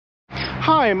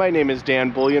Hi, my name is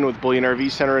Dan Bullion with Bullion RV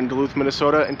Center in Duluth,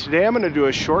 Minnesota, and today I'm going to do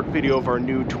a short video of our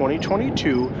new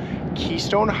 2022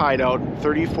 Keystone Hideout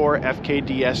 34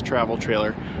 FKDS travel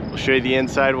trailer. We'll show you the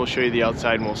inside, we'll show you the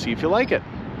outside, and we'll see if you like it.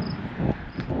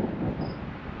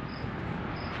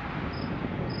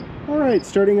 Alright,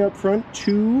 starting up front,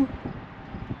 two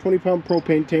 20-pound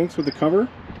propane tanks with a cover,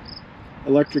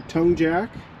 electric tongue jack,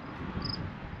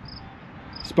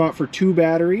 spot for two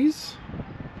batteries,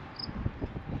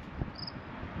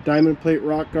 diamond plate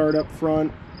rock guard up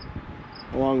front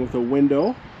along with a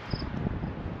window.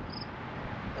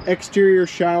 Exterior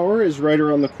shower is right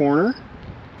around the corner.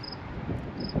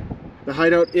 The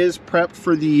Hideout is prepped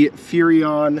for the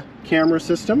Furion camera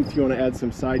system if you want to add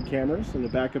some side cameras and a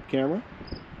backup camera.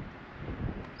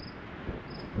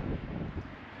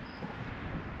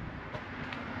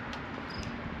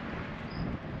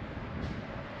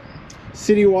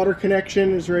 City water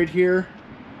connection is right here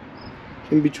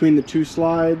in between the two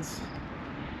slides.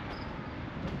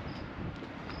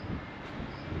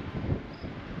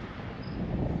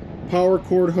 Power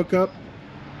cord hookup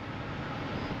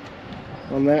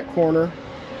on that corner.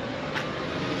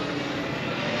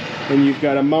 And you've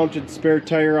got a mounted spare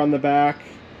tire on the back.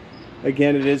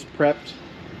 Again, it is prepped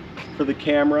for the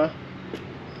camera.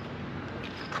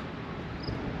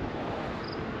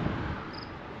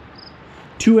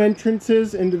 Two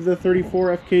entrances into the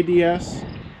 34 FKDS.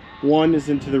 One is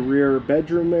into the rear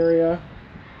bedroom area,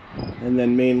 and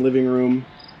then main living room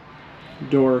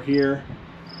door here.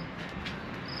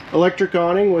 Electric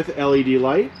awning with LED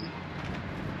light.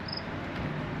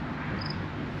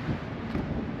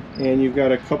 And you've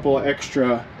got a couple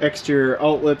extra exterior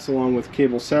outlets along with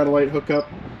cable satellite hookup.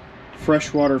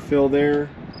 Freshwater fill there.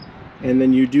 And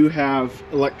then you do have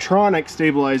electronic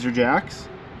stabilizer jacks.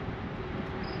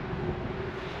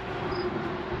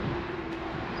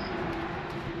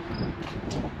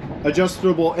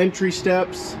 Adjustable entry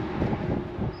steps.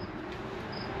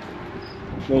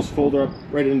 Those fold up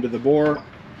right into the bore.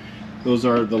 Those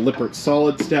are the Lippert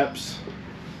solid steps.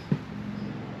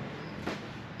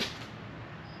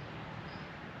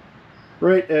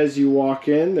 Right as you walk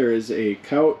in, there is a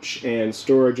couch and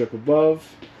storage up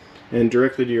above. And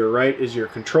directly to your right is your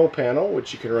control panel,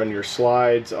 which you can run your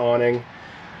slides, awning,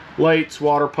 lights,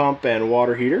 water pump, and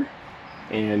water heater.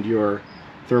 And your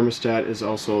thermostat is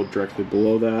also directly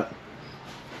below that.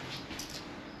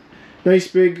 Nice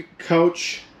big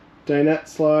couch dinette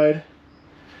slide.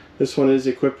 This one is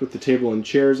equipped with the table and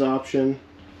chairs option.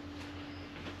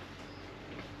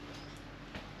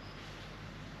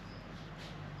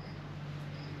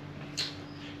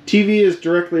 TV is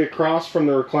directly across from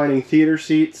the reclining theater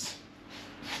seats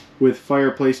with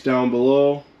fireplace down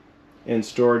below and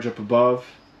storage up above.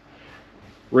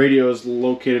 Radio is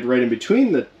located right in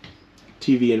between the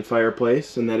TV and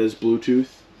fireplace, and that is Bluetooth.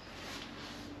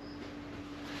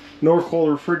 Norcold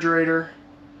refrigerator.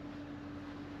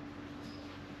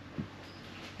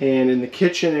 And in the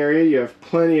kitchen area you have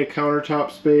plenty of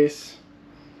countertop space.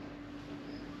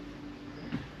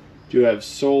 You have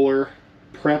solar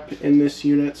prep in this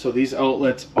unit, so these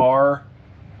outlets are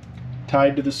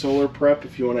tied to the solar prep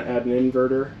if you want to add an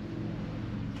inverter.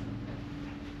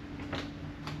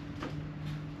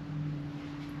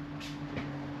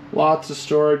 Lots of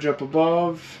storage up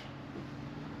above.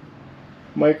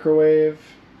 Microwave.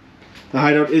 The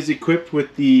Hideout is equipped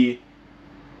with the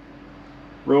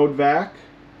road vac.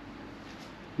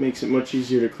 Makes it much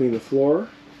easier to clean the floor.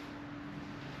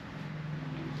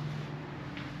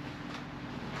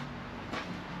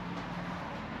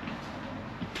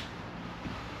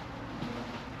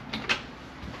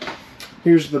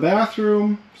 Here's the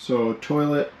bathroom. So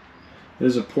toilet. It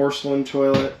is a porcelain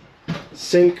toilet.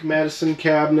 Sink, medicine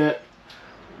cabinet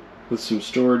with some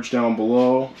storage down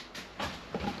below.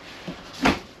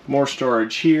 More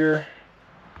storage here.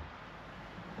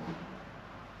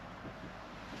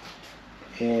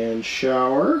 And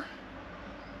shower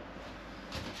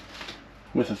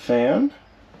with a fan.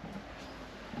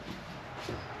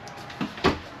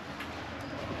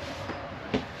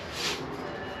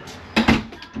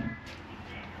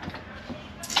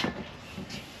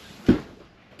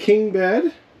 King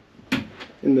bed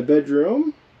in the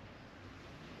bedroom.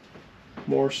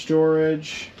 More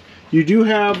storage. You do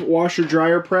have washer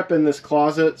dryer prep in this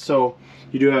closet, so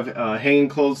you do have hanging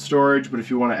clothes storage, but if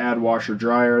you want to add washer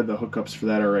dryer, the hookups for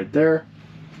that are right there.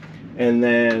 And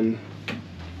then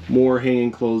more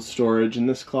hanging clothes storage in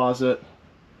this closet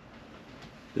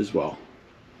as well.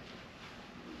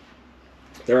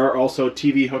 There are also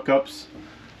TV hookups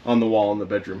on the wall in the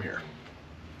bedroom here.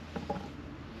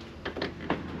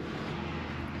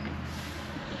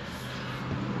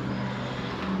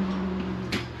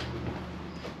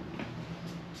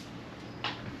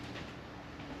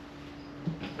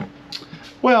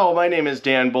 Well, my name is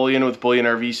Dan Bullion with Bullion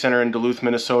RV Center in Duluth,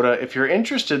 Minnesota. If you're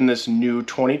interested in this new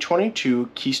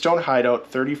 2022 Keystone Hideout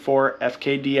 34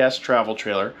 FKDS travel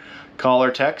trailer, call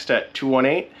or text at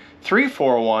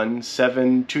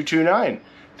 218-341-7229.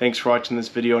 Thanks for watching this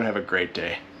video and have a great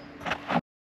day.